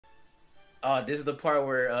Oh, this is the part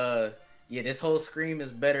where yeah, this whole scream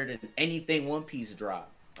is better than anything One Piece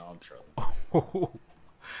drop. Oh, I'm trolling. Oh,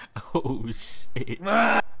 oh shit.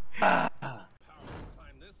 Ah,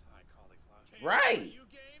 right.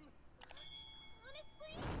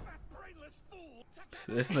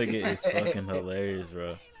 This nigga is fucking hilarious,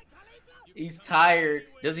 bro. He's tired.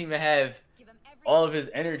 Doesn't even have all of his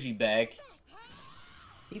energy back.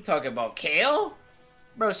 He talking about Kale?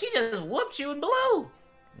 Bro, she just whooped you in blue. Oh,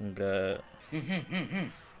 God.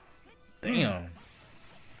 Damn.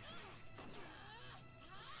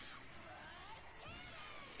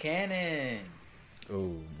 Cannon.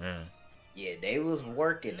 Oh, man. Yeah, they was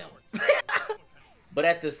working him. But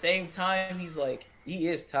at the same time, he's like, he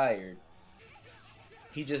is tired.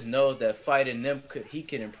 He just knows that fighting them he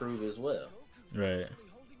can improve as well. Right.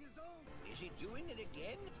 Is he doing it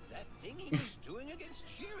again? That thing he was doing against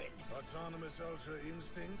Jiren. Autonomous Ultra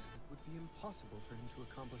Instinct? Would be impossible for him to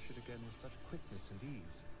accomplish it again with such quickness and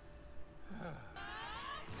ease.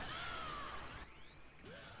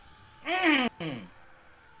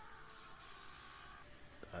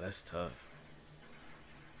 Oh, that's tough.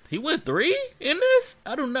 He went 3 in this?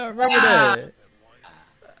 I do not remember that.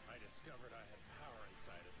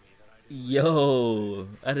 Yo,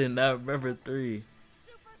 I did not remember 3.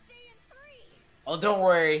 Oh, don't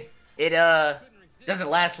worry. It doesn't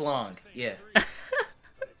last long. Yeah.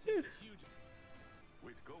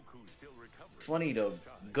 Funny though,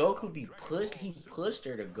 Goku he pushed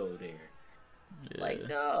her to go there. Yeah. Like,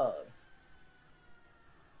 no.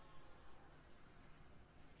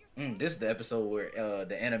 This is the episode where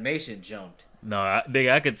the animation jumped. No,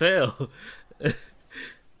 nigga, I could tell.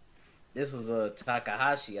 This was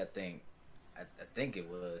Takahashi, I think. I think it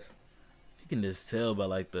was. You can just tell by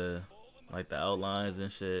like the outlines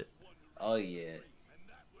and shit. Oh yeah.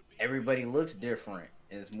 Everybody looks different.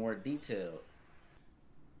 It's more detailed.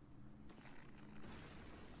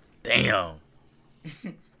 Damn. Maybe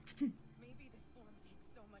this form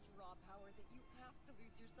takes so much raw power that you have to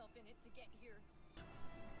lose yourself in it to get here.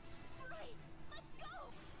 Right, let's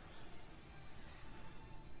go.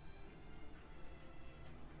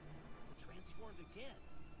 Transformed again.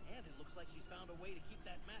 And it looks like she's found a way to keep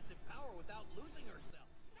that massive power without losing herself.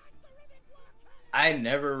 I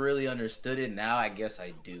never really understood it. Now I guess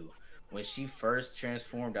I do. When she first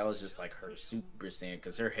transformed, I was just like her Super Saiyan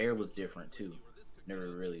because her hair was different too.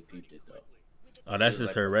 Never really peeped it though. Oh, that's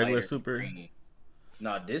just like her regular lighter super? green.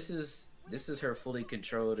 No, this is her fully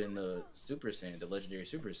controlled in the Super Saiyan, the legendary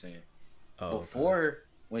Super Saiyan. Oh, Before, okay.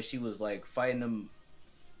 when she was like fighting them,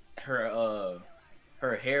 her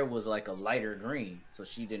hair was like a lighter green, so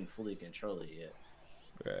she didn't fully control it yet.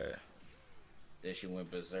 Right. Then she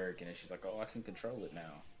went berserk, and then she's like, "Oh, I can control it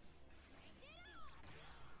now."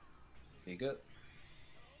 Be good.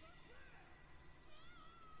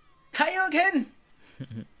 Taiyuken! You're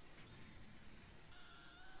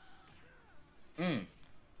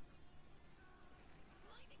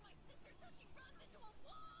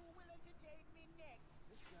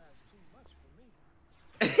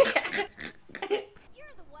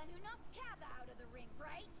the one who knocked Kefla out of the ring,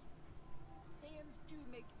 right? Saiyans do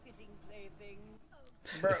make fitting playthings.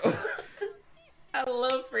 Bro, I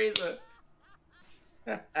love Frieza.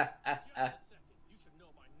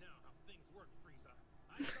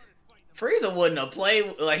 Frieza wouldn't have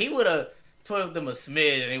played, like, he would have told them a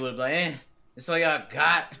smidge and he would have been like, that's all y'all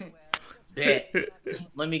got? Bet.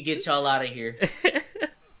 Let me get y'all out of here.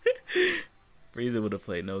 Frieza would have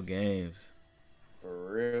played no games.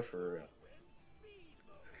 For real, for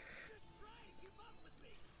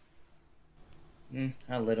real.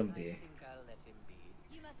 I'll let him be.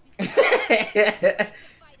 You must be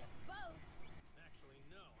fight us both. Actually,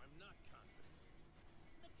 no, I'm not confident.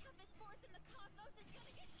 The toughest force in the cosmos is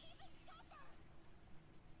gonna get even tougher.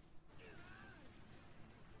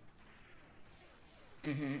 I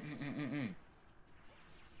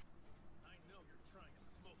know you're trying a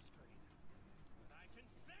smoke screen, but I can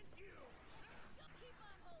sense you. You'll keep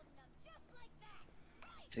on holding them just like that.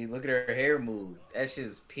 Right. See, look at her hair move. That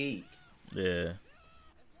shit's peak. Yeah. As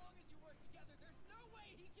long as you work together, there's no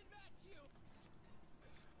way he can match you.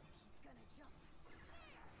 He's gonna jump.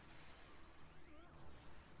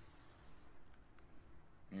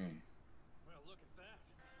 Well, look at that.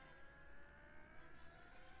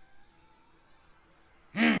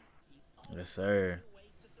 Yes, sir.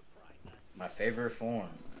 Ways to surprise us. My favorite form.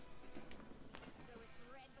 So it's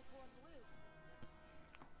red before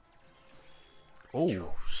blue.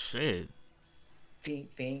 Oh, shit.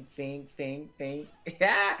 Fink, fink, fink, fink, fink.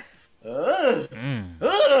 Yeah. Ugh. Mm.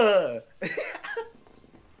 Ugh.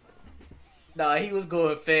 Nah, he was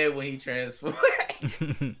going fed when he transformed.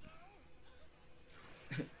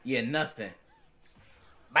 Yeah, nothing.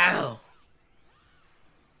 Bow.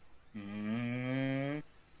 Mm.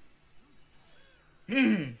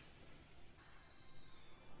 Hmm.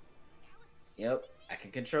 Yep, I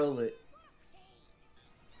can control it.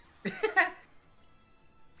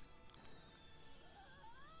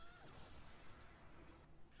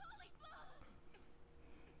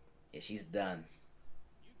 Yeah, she's done.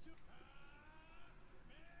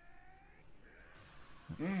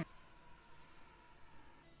 Mm.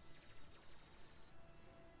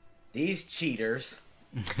 These cheaters.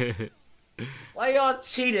 Why y'all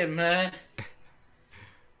cheating, man?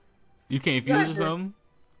 You can't You fuse or guys are- something?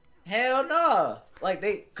 Hell no.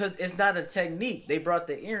 Like cause it's not a technique. They brought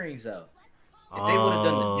the earrings out. If they would have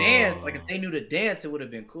done the dance, like if they knew the dance, it would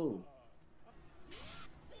have been cool.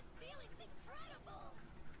 This feeling's incredible.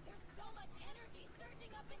 There's so much energy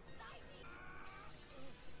surging up inside me.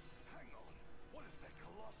 Hang on. What is that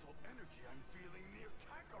colossal energy I'm feeling near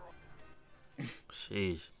Kakarot?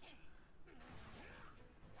 Sheesh.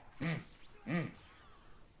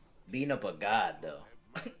 Beating up a god though,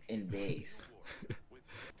 in base.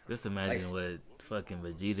 Just imagine what fucking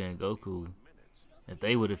Vegeta and Goku, if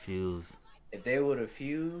they would have fused. If they would have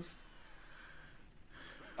fused,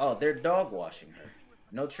 oh, they're dog washing her.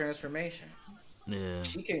 No transformation. Yeah.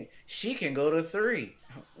 She can go to 3.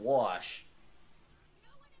 Wash.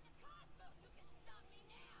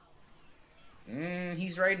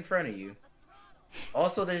 He's right in front of you.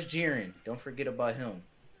 Also, there's Jiren. Don't forget about him.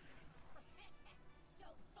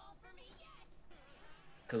 Don't fall for me yet.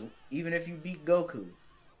 Cause even if you beat Goku,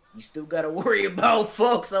 you still gotta worry about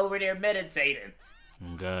folks over there meditating.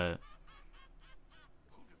 Oh, God.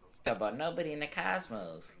 Talk about nobody in the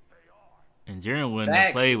cosmos. And Jiren wouldn't have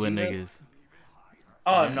Facts, played with Vegeta. niggas.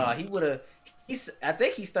 Oh no, he would have. I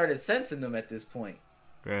think he started sensing them at this point.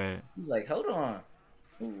 Right. He's like, hold on,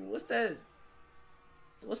 ooh, what's that?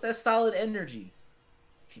 What's that solid energy?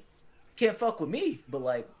 Can't fuck with me, but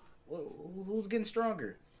like, who's getting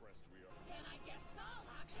stronger? Then I guess I'll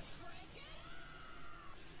have to crank it.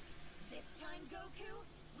 This time, Goku,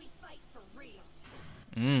 we fight for real.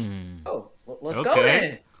 Oh, let's go Okay.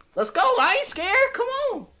 then. Let's go. I ain't scared. Come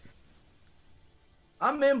on.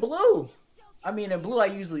 I'm in blue. I mean, in blue, I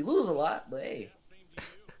usually lose a lot, but hey.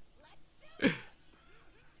 Are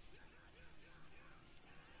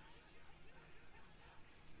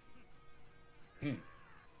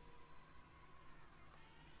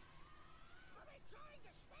they trying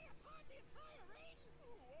to stay apart the entire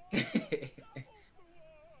ring?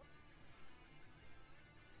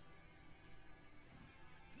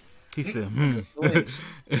 He said, Flinch.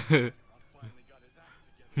 Finally got his act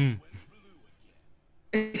together. Went blue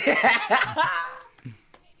again.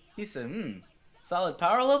 He said, solid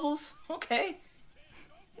power levels? Okay.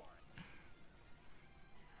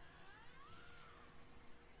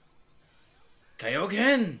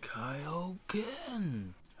 Kaioken!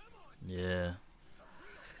 Kaioken. Yeah.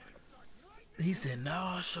 He said,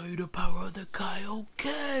 now I'll show you the power of the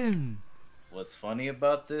Kaioken. What's funny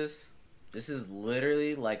about this? This is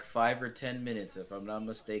literally like 5 or 10 minutes, if I'm not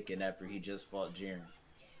mistaken, after he just fought Jiren.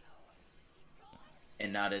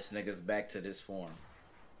 And now this nigga's back to this form.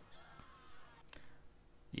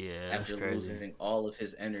 Yeah, that's After crazy. losing all of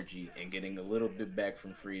his energy and getting a little bit back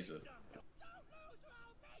from Frieza.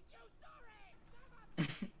 Oh,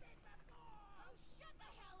 shut the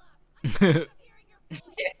hell up. I'm tired of hearing your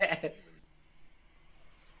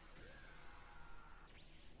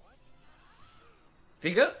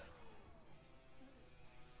Figa?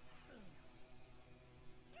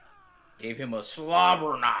 Gave him a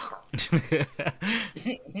slobber knocker. terrific attack,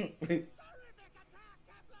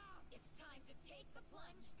 Kefla. It's time to take the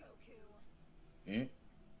plunge, Goku.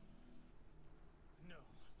 No.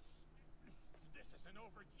 This isn't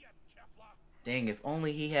over yet, Kefla. Dang, if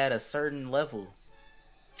only he had a certain level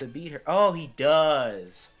to beat her. Oh, he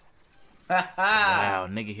does. Wow,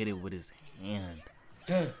 nigga hit it with his hand.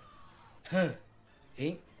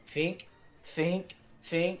 Fink, fink, fink,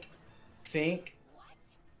 fink, fink.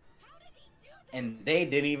 And they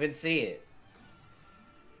didn't even see it.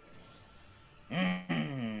 His eyes.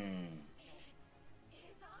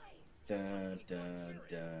 Dun, dun,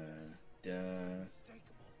 dun, dun.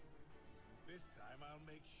 Unmistakable. This time I'll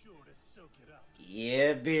make sure to soak it up.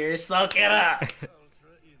 Yeah, beer, suck it up. Ultra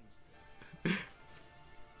instinct.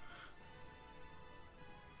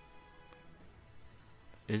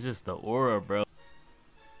 It's just the aura, bro.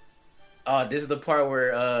 Oh, this is the part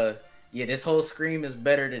where, yeah, this whole scream is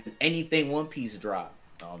better than anything One Piece dropped.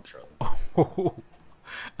 Oh, I'm trolling.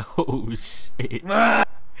 Oh, shit.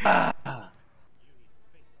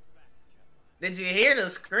 Did you hear the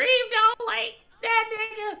scream, though? Like, that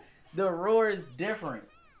nigga. The roar is different.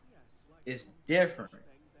 It's different. Bang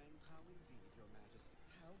bang pow indeed, your majesty.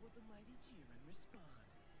 How will the mighty Jiren respond?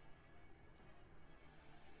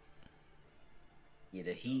 Yeah,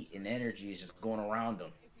 the heat and energy is just going around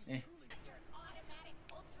them. Eh. Your automatic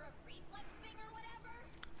ultra reflex thing or whatever.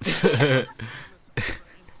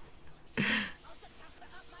 I'll just have to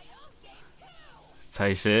up my own game too.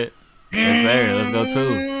 Tight shit. Yes, sir. Let's go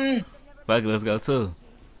too. Fuck it, let's go too.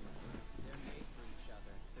 They're made for each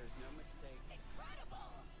other. There's no mistake.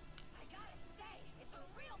 Incredible! I gotta say, it's a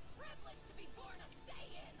real privilege to be born a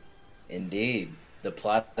Saiyan. Indeed. The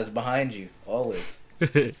plot is behind you, always.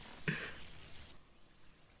 I've got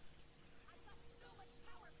so much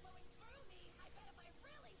power flowing through me. I bet if I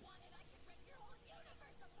really wanted, I could rip your whole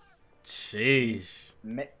universe apart. Sheesh.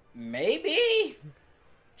 Maybe.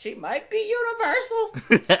 She might be universal.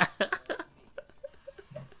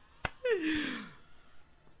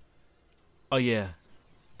 Oh yeah.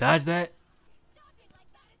 Dodge that. Dodging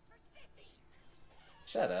like that is for sissies.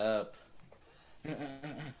 Shut up. Trying to make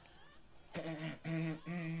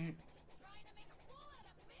a fool out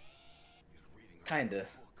of me. Kinda. The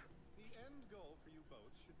end goal for you both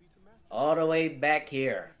should be to master All the way back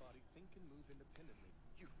here. your body, think and move independently.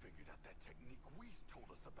 You figured out that technique Whis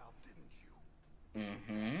told us about, didn't you?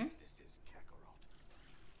 Mm-hmm. This is Kakarot.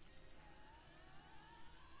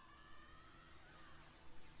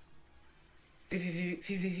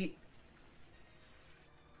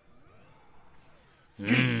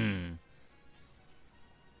 Mm.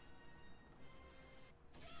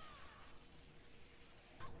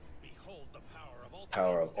 Behold the power of ultra.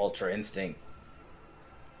 Power of Ultra Instinct.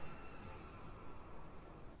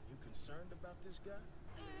 You concerned about this guy?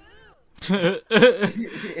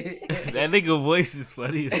 That nigga voice is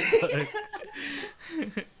funny as fuck.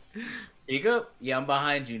 You go? Yeah, I'm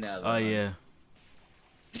behind you now. Oh yeah.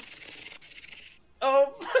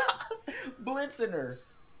 Oh, blitzing her.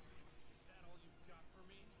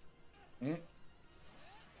 Mm.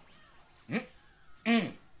 Mm.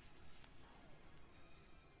 Mm.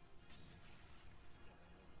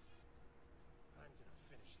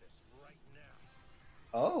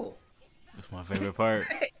 Oh. That's my favorite part.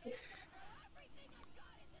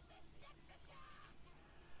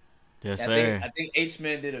 Yes, sir. I think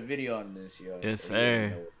H-Man did a video on this, yo. Yes, so you already sir.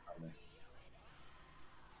 know what's coming.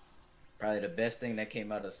 Probably the best thing that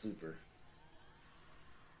came out of Super.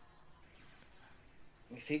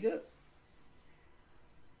 You figure?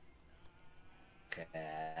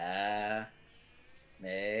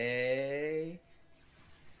 May.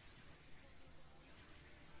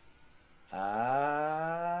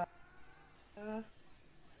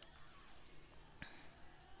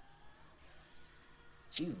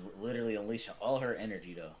 She's literally unleashing all her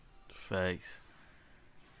energy, though. Facts.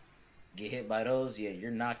 Get hit by those, yeah,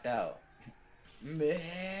 you're knocked out.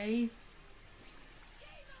 May.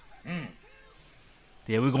 Mm.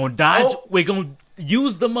 Yeah, we're gonna dodge. Oh. We're gonna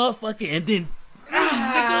use the motherfucker and then.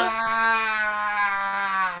 Ah!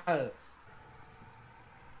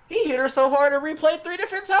 He hit her so hard it replayed 3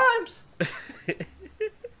 different times.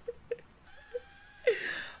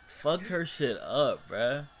 Fucked her shit up,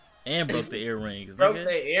 bruh. And broke the earrings. Broke nigga.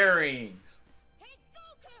 the earrings. Hey,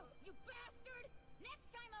 Goku, you bastard!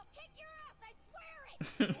 Next time I'll kick your ass, I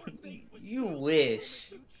swear it! You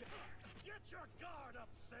wish. Get your guard up,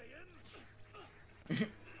 Saiyan!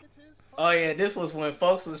 Oh yeah, this was when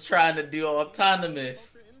folks was trying to do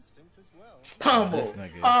autonomous. Ultra instinct as well. Pummeled, This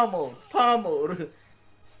nigga. pummeled. Fine,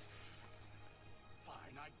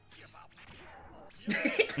 I give up.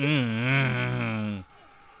 Mm-hmm.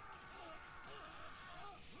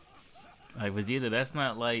 Like Vegeta, that's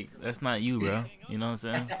not you, bro. You know what I'm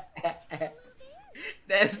saying?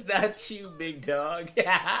 That's not you, big dog. Rosie, it's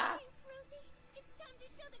time to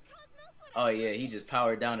show the cosmos what Oh yeah, he just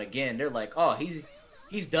powered down again. They're like, oh, he's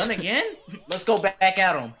done again? Let's go back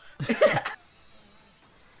at him.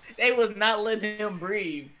 They was not letting him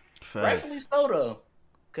breathe. Rightfully Facts. so though,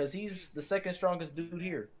 cause he's the second strongest dude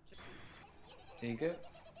here. Take it.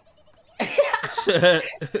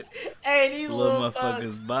 Hey, these Little little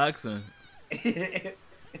motherfuckers boxing. fucks.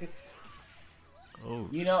 Oh,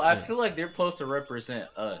 You know, I shit. feel like they're supposed to represent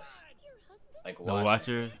us, your husband like The watching.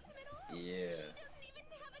 Watchers. Yeah. doesn't even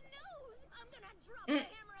have a nose. I'm gonna drop the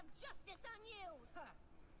hammer of justice on you.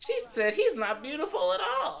 She said he's not beautiful at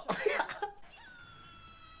all.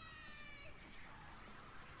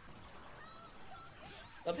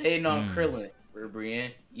 Stop hating on Krillin,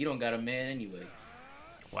 Brienne. You don't got a man anyway.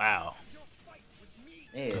 Wow.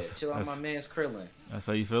 Yeah, That's- chill on my that's- man's Krillin. That's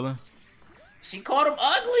how you feeling? She called him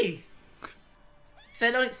ugly.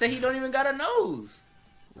 Said he don't even got a nose.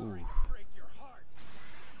 Ooh. Break your heart.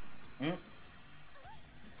 Mm.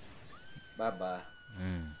 Bye bye.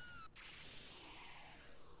 Mm.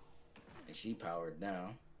 And she powered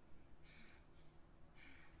down.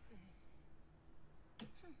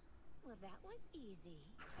 Well, that was easy.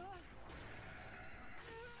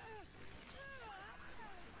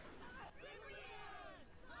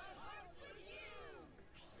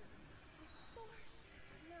 This force,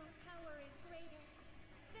 no power is greater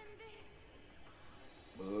than this.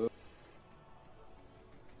 Boo.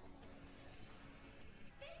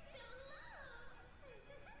 Fist of love.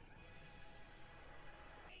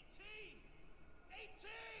 18! 18!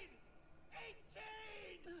 18!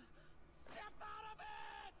 Step out of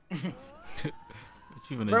it! What,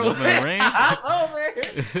 you gonna Bro, jump in the ring? over.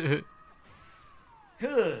 Huh.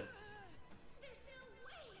 There's no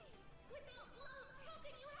way. Without love, how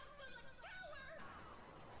can you have so much power?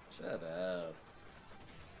 Shut up.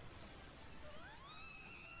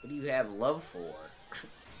 What do you have love for?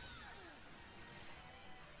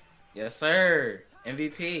 Yes, sir.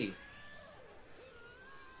 MVP.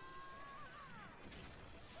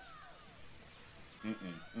 Mm-mm.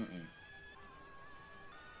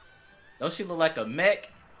 Don't she look like a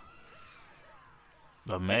mech?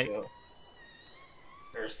 A mech?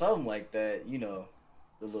 Or something like that, you know,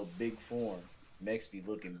 the little big form. Mechs be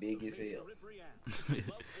looking big as hell.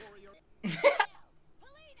 Helena,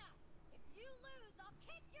 if you lose, I'll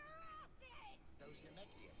kick your ass in. Those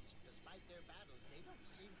Namekians, despite their battles, they don't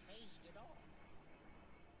seem phased at all.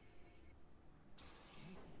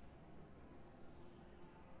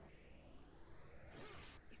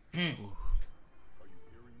 Are you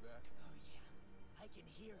hearing that? Oh yeah, I can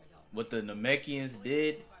hear it all. What the Namekians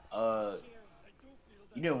did,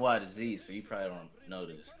 you didn't watch Z, so you probably don't know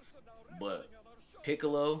this. But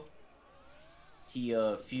Piccolo, he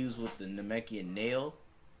fused with the Namekian Nail,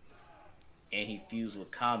 and he fused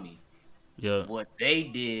with Kami. Yeah. What they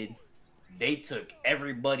did, they took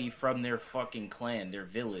everybody from their fucking clan, their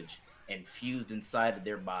village, and fused inside of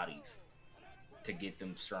their bodies to get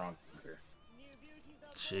them stronger.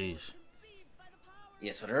 Jeez.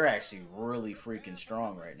 Yeah, so they're actually really freaking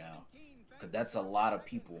strong right now. Because that's a lot of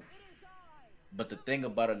people. But the thing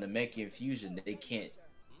about a Namekian fusion, they can't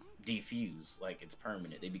defuse. Like, it's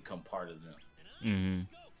permanent. They become part of them. Mm-hmm.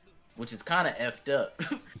 Which is kind of effed up.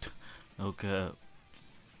 Okay.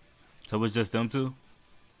 So it's just them two?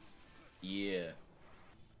 Yeah.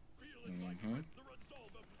 Mm-hmm.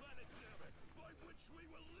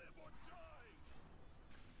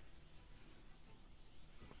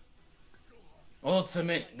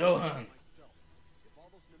 Ultimate Gohan. Myself. If all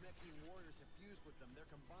those Namekian warriors have fused with them, their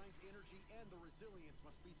combined energy and the resilience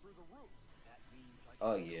must be through the roof. That means I can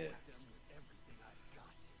Oh, yeah. fight them with everything I've got.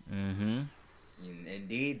 Mm-hmm.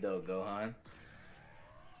 Indeed, though, Gohan.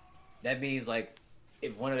 That means, like,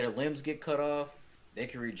 if one of their limbs get cut off, they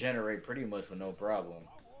can regenerate pretty much with no problem.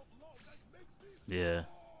 Yeah.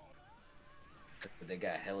 But they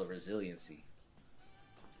got hella resiliency.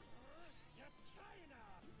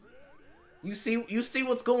 You see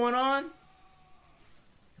what's going on?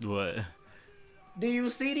 What? Do you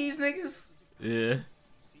see these niggas? Yeah.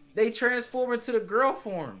 They transform into the girl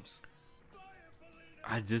forms.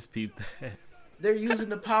 I just peeped that. They're using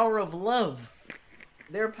the power of love.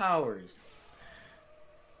 Their powers.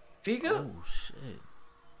 Fika? Oh, shit.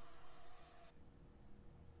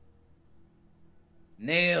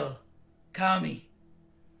 Nail. Kami.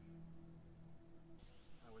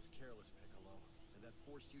 I was careless, Piccolo, and that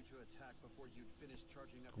forced you to attack before you'd finished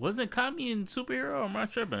charging up. Wasn't Kami in superhero or am I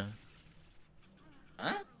tripping?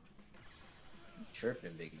 Huh? You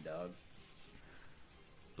tripping, big dog.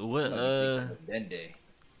 What, Dende.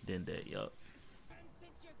 Dende, yup.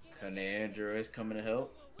 Can the androids coming to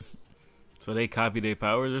help? So they copy their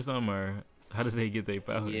powers or something, or how did they get their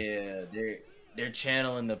powers? Yeah, they're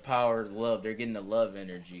channeling the power of love. They're getting the love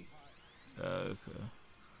energy. Okay.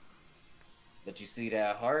 But you see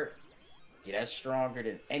that heart? Yeah, that's stronger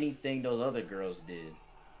than anything those other girls did.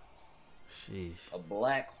 Sheesh. A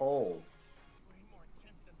black hole.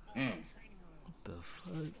 Mm. What the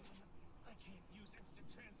fuck?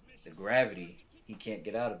 The gravity. He can't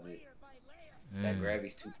get out of it. That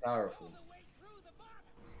gravity's too powerful.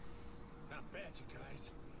 Not bad, you guys.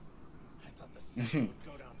 I thought the second would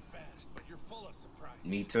go down fast, but you're full of surprises.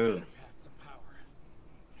 Me too. Better path to power.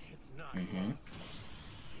 It's not love.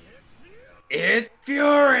 It's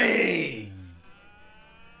Fury!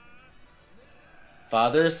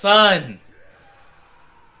 Father, son.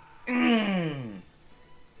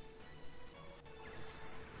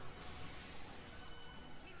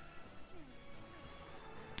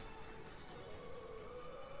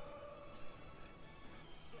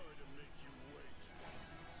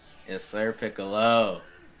 Yes, sir, Piccolo.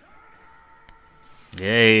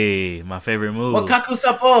 Yay, my favorite move. Wakaku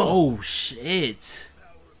Sapo. Oh shit.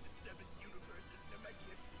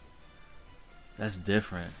 That's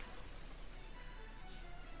different.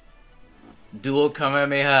 Dual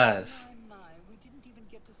Kamehamehas. My, we didn't even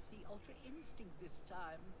get to see Ultra Instinct this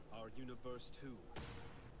time. Our Universe 2,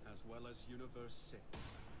 as well as Universe 6,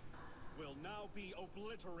 will now be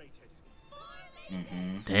obliterated.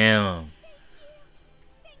 Damn.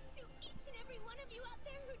 Thanks to each and every one of you out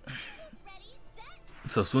there who ready,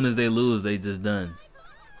 set, So as soon as they lose, they just done.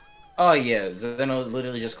 Oh yeah, Zeno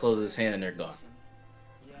literally just closes his hand and they're gone.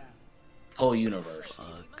 Yeah. Whole universe. we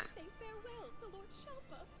must say farewell to Lord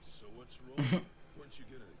Shoppa. So what's wrong? Weren't you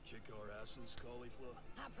gonna kick our asses, Caulifla?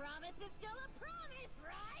 A promise is still a promise,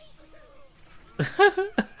 right?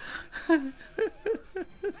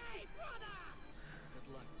 Hey, brother! Good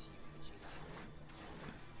luck to you, Vegeta.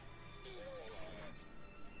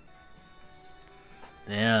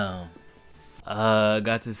 Damn.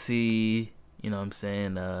 Got to see, you know what I'm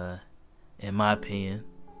saying, in my opinion,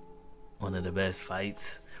 one of the best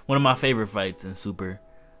fights. One of my favorite fights in Super.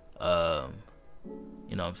 You know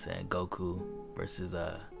what I'm saying, Goku versus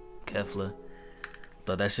Kefla.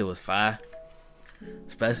 Thought that shit was fire.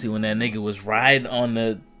 Especially when that nigga was riding on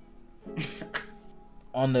the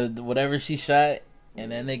whatever she shot,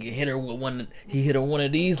 and that nigga hit her with one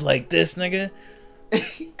of these like this, nigga.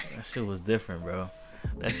 That shit was different, bro.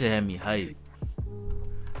 That shit had me hyped.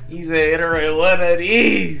 He said, hit her with one of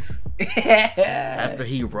these. After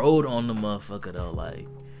he rode on the motherfucker though, like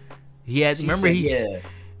he had. Remember said, he? Yeah,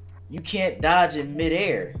 you can't dodge in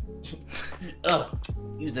midair.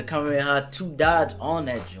 Use the Kamehameha to dodge on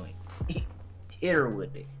that joint. Hit her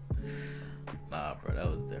with it. Nah, bro, that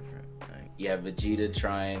was different. Like, Yeah, Vegeta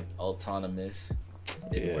trying autonomous.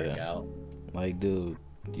 Didn't work out. like, dude,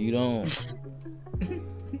 you don't.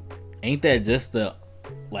 Ain't that just the,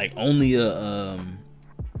 like, only a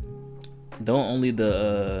Don't only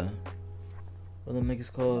the what them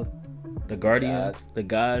niggas called? The Guardians, the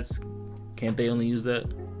gods. Can't they only use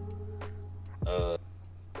that?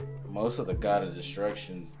 Most of the God of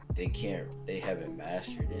Destructions, they haven't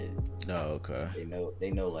mastered it. Oh, okay.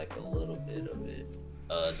 They know like a little bit of it.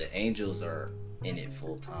 The angels are in it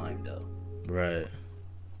full time though. Right.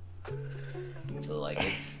 So like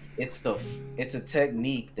it's a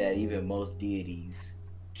technique that even most deities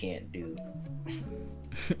can't do.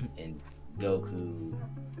 And Goku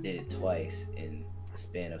did it twice in the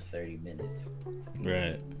span of 30 minutes.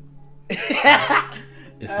 Right.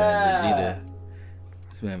 This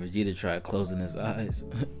man Vegeta tried closing his eyes.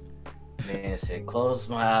 Man said, close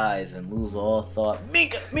my eyes and lose all thought.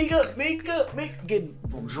 Mika,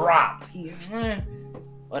 get dropped.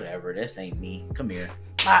 Whatever, this ain't me. Come here.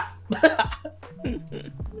 Ah.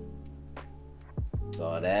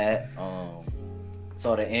 Saw that.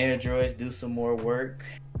 Saw the androids do some more work.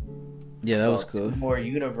 Yeah, that Saw was cool. 2 more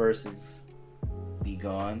universes be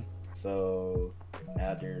gone. So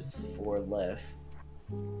now there's 4 left.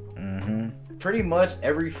 Mm-hmm. Pretty much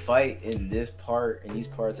every fight in these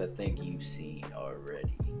parts, I think you've seen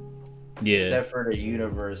already. Yeah. Except for the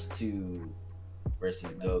Universe 2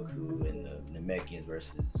 versus Goku and the Namekians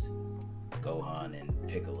versus Gohan and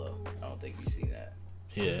Piccolo. I don't think you've seen that.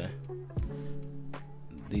 Yeah.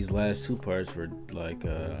 These last 2 parts were like,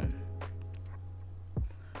 I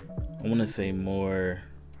want to say more.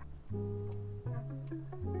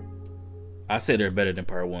 I say they're better than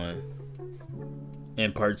part 1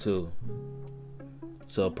 and part 2.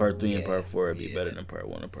 So part 3 and part 4 would be better than part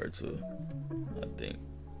 1 and part 2, I think.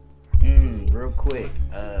 Real quick,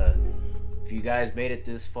 if you guys made it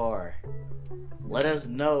this far, let us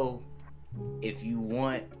know if you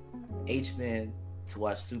want H-Man to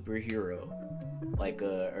watch Superhero, like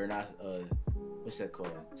or not, what's that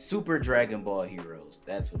called? Super Dragon Ball Heroes.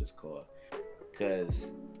 That's what it's called.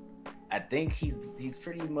 Cause I think he's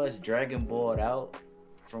pretty much Dragon Balled out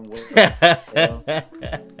from what I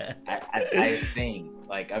think.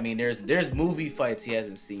 Like, I mean, there's movie fights he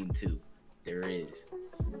hasn't seen too. There is,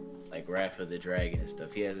 like Wrath of the Dragon and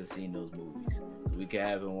stuff. He hasn't seen those movies, so we can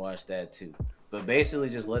have him watch that too. But basically,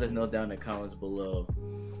 just let us know down in the comments below.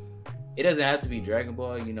 It doesn't have to be Dragon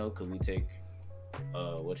Ball, you know, because we take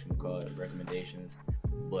recommendations.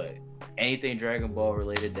 But anything Dragon Ball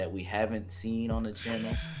related that we haven't seen on the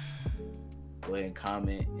channel, go ahead and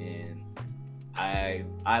comment, and I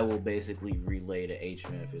will basically relay to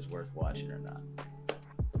H-Man if it's worth watching or not.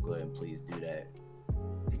 So go ahead and please do that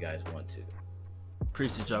if you guys want to.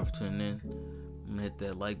 Appreciate y'all for tuning in. I'm gonna hit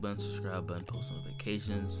that like button, subscribe button, post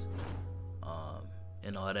notifications,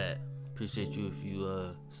 and all that. Appreciate you if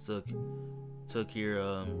you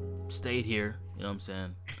stayed here, you know what I'm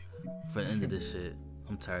saying, for the end of this shit.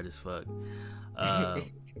 I'm tired as fuck.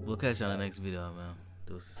 We'll catch you on the next video, man.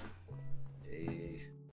 Deuces. Peace.